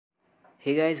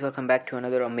Hey guys, welcome back to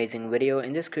another amazing video.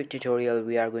 In this quick tutorial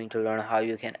we are going to learn how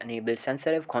you can enable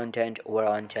sensitive content over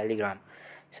on Telegram.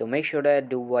 So make sure that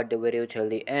do watch the video till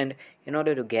the end in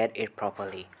order to get it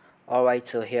properly. Alright,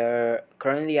 so here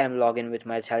currently I'm logged in with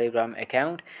my Telegram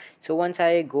account. So once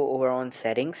I go over on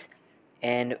settings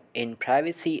and in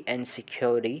privacy and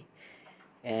security,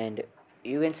 and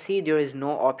you can see there is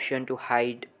no option to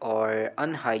hide or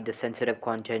unhide the sensitive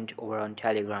content over on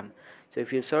Telegram. So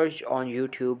if you search on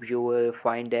YouTube, you will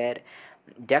find that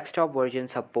desktop version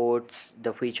supports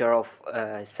the feature of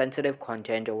sensitive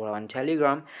content over on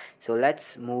Telegram. So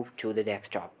let's move to the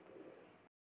desktop.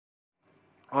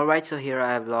 Alright, so here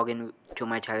I have logged in to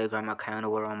my Telegram account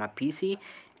over on my PC,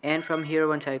 and from here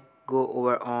once I go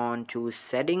over on to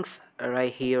settings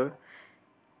right here,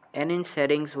 and in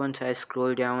settings once I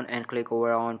scroll down and click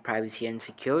over on privacy and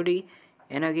security,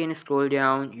 and again scroll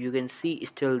down, you can see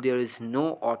still there is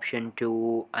no option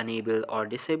to enable or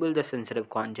disable the sensitive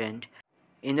content.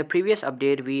 In the previous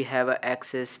update we have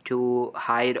access to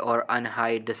hide or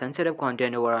unhide the sensitive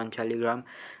content over on Telegram,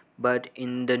 but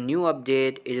in the new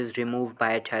update it is removed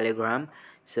by Telegram.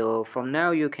 So from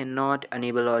now you cannot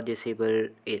enable or disable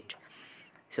it.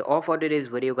 So all for today's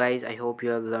video guys, I hope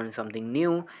you have learned something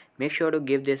new. Make sure to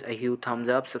give this a huge thumbs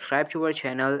up, subscribe to our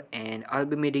channel, and I'll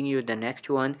be meeting you in the next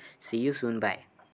one. See you soon, bye.